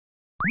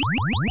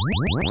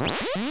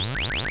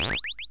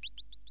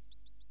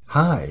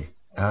Hi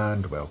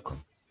and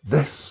welcome.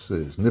 This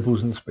is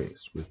Nibbles in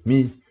Space with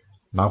me,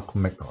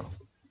 Malcolm McDonald.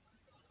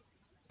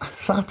 A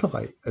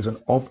satellite is an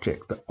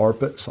object that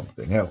orbits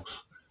something else.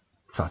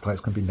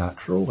 Satellites can be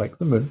natural, like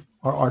the moon,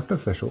 or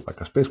artificial, like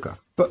a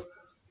spacecraft. But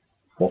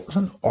what's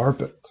an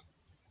orbit?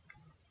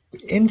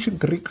 The ancient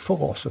Greek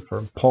philosopher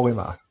and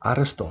polymath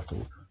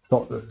Aristotle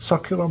thought that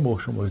circular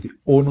motion was the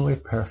only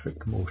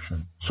perfect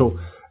motion, so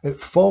it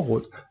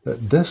followed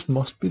that this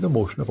must be the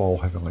motion of all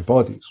heavenly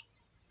bodies.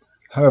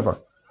 However,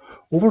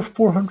 over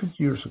 400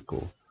 years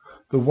ago,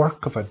 the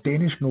work of a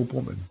Danish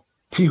nobleman,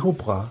 Tycho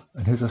Brahe,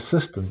 and his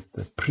assistant,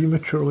 the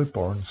prematurely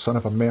born son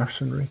of a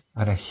mercenary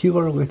and a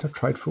healer later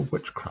tried for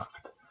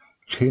witchcraft,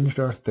 changed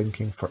our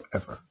thinking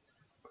forever.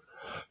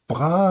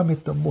 Brahe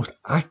made the most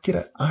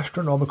accurate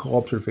astronomical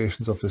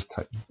observations of his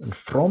time, and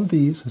from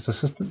these his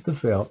assistant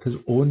developed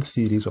his own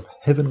theories of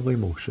heavenly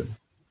motion.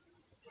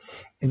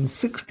 In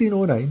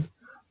 1609,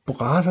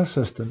 Brahe's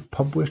assistant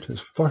published his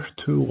first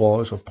two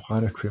laws of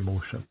planetary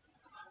motion.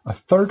 A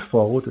third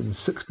followed in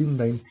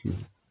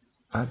 1619,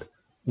 and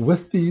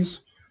with these,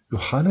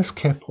 Johannes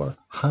Kepler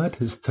had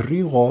his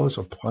three laws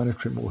of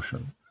planetary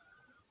motion.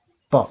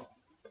 But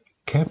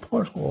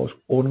Kepler's laws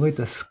only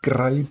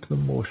describe the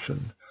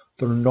motion,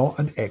 they're not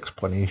an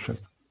explanation.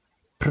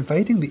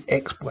 Providing the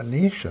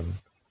explanation,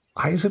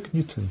 Isaac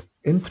Newton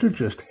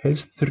introduced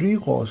his three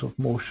laws of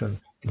motion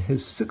in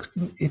his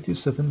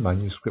 1687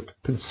 manuscript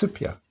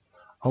Principia,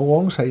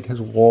 alongside his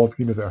law of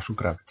universal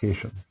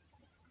gravitation.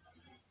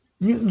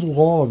 Newton's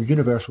law of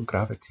universal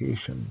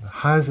gravitation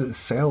has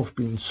itself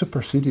been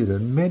superseded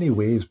in many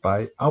ways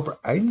by Albert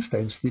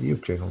Einstein's theory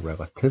of general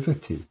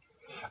relativity,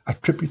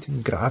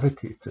 attributing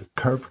gravity to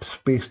curved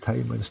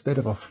space-time instead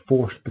of a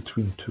force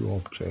between two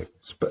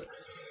objects. But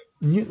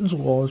Newton's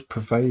laws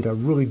provide a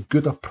really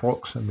good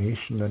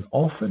approximation, and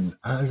often,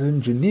 as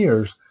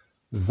engineers,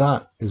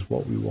 that is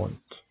what we want.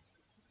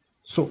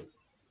 So,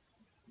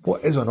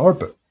 what is an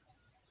orbit?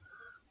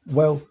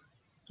 Well,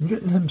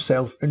 Newton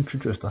himself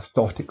introduced a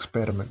thought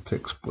experiment to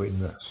explain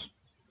this.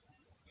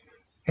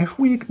 If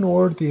we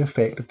ignore the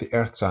effect of the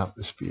Earth's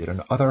atmosphere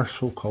and other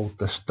so-called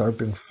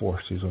disturbing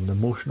forces on the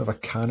motion of a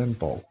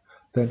cannonball,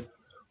 then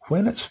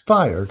when it's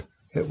fired,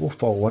 it will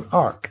follow an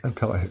arc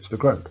until it hits the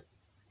ground.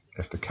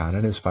 If the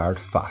cannon is fired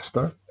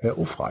faster, it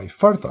will fly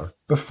further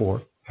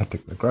before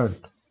hitting the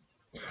ground.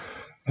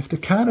 If the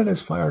cannon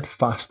is fired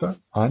faster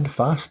and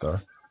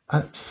faster,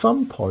 at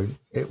some point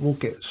it will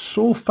get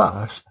so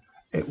fast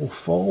it will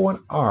follow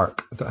an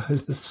arc that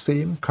has the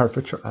same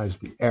curvature as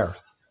the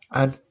Earth,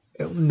 and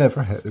it will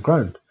never hit the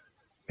ground.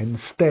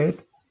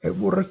 Instead, it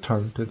will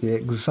return to the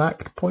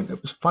exact point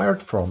it was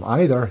fired from,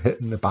 either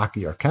hitting the back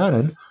of your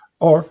cannon,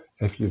 or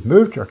if you've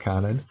moved your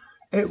cannon,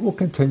 it will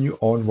continue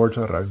onwards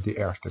around the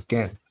Earth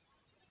again.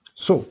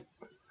 So,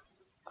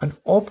 an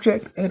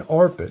object in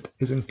orbit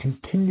is in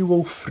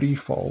continual free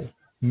fall,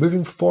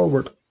 moving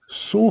forward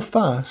so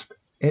fast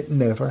it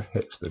never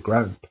hits the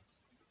ground.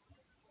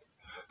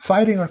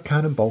 Firing our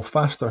cannonball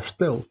faster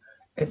still,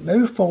 it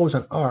now follows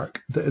an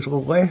arc that is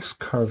less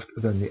curved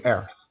than the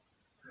Earth.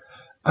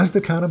 As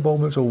the cannonball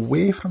moves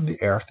away from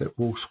the Earth, it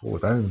will slow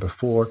down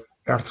before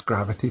Earth's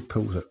gravity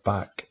pulls it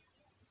back.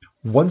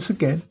 Once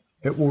again,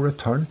 it will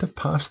return to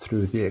pass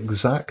through the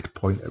exact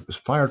point it was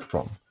fired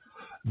from.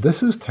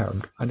 This is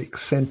termed an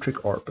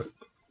eccentric orbit.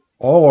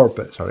 All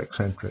orbits are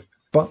eccentric,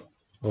 but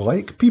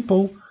like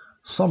people,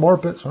 some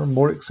orbits are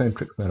more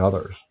eccentric than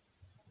others.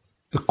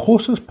 The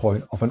closest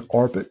point of an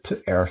orbit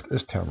to Earth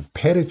is termed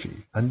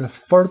perigee, and the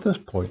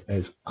furthest point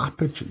is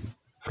apogee,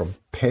 from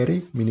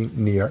peri meaning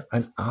near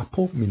and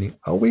apo meaning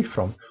away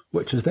from,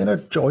 which is then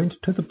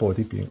adjoined to the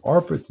body being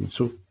orbited,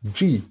 so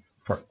G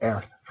for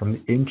Earth, from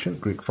the ancient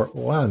Greek for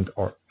land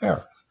or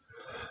earth.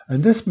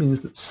 And this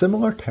means that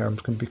similar terms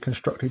can be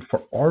constructed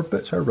for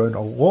orbits around a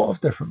lot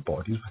of different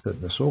bodies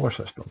within the solar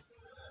system.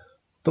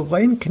 The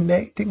line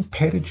connecting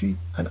perigee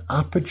and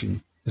apogee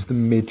is the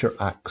major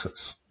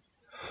axis.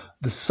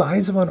 The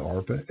size of an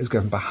orbit is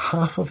given by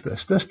half of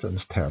this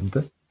distance, termed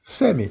the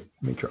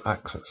semi-major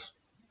axis.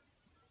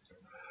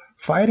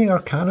 Firing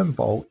our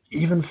cannonball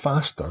even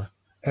faster,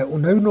 it will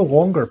now no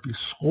longer be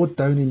slowed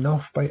down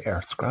enough by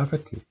Earth's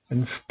gravity.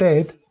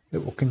 Instead,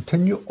 it will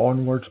continue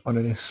onwards on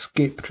an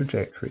escape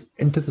trajectory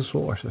into the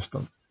solar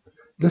system.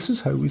 This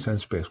is how we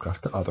send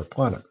spacecraft to other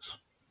planets.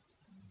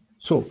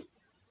 So,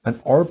 an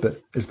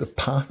orbit is the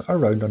path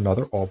around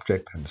another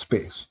object in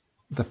space.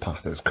 The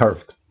path is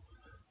curved.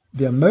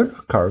 The amount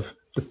of curve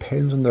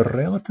depends on the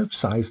relative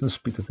size and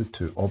speed of the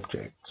two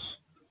objects.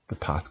 The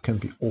path can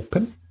be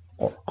open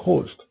or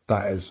closed,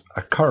 that is,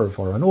 a curve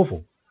or an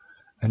oval,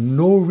 and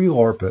no real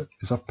orbit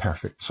is a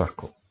perfect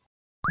circle.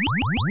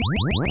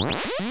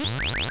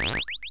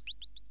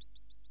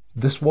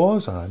 This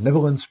was a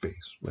Nibble in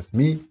Space with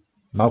me,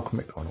 Malcolm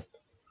McDonald.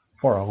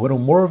 For a little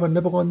more of a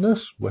nibble on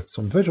this with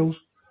some visuals,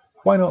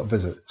 why not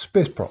visit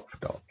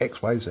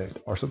spaceprof.xyz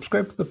or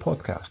subscribe to the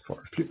podcast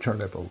for future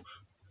nibbles.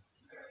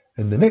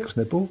 In the next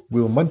nibble,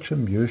 we'll munch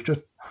and muse just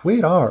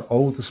where are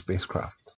all the spacecraft?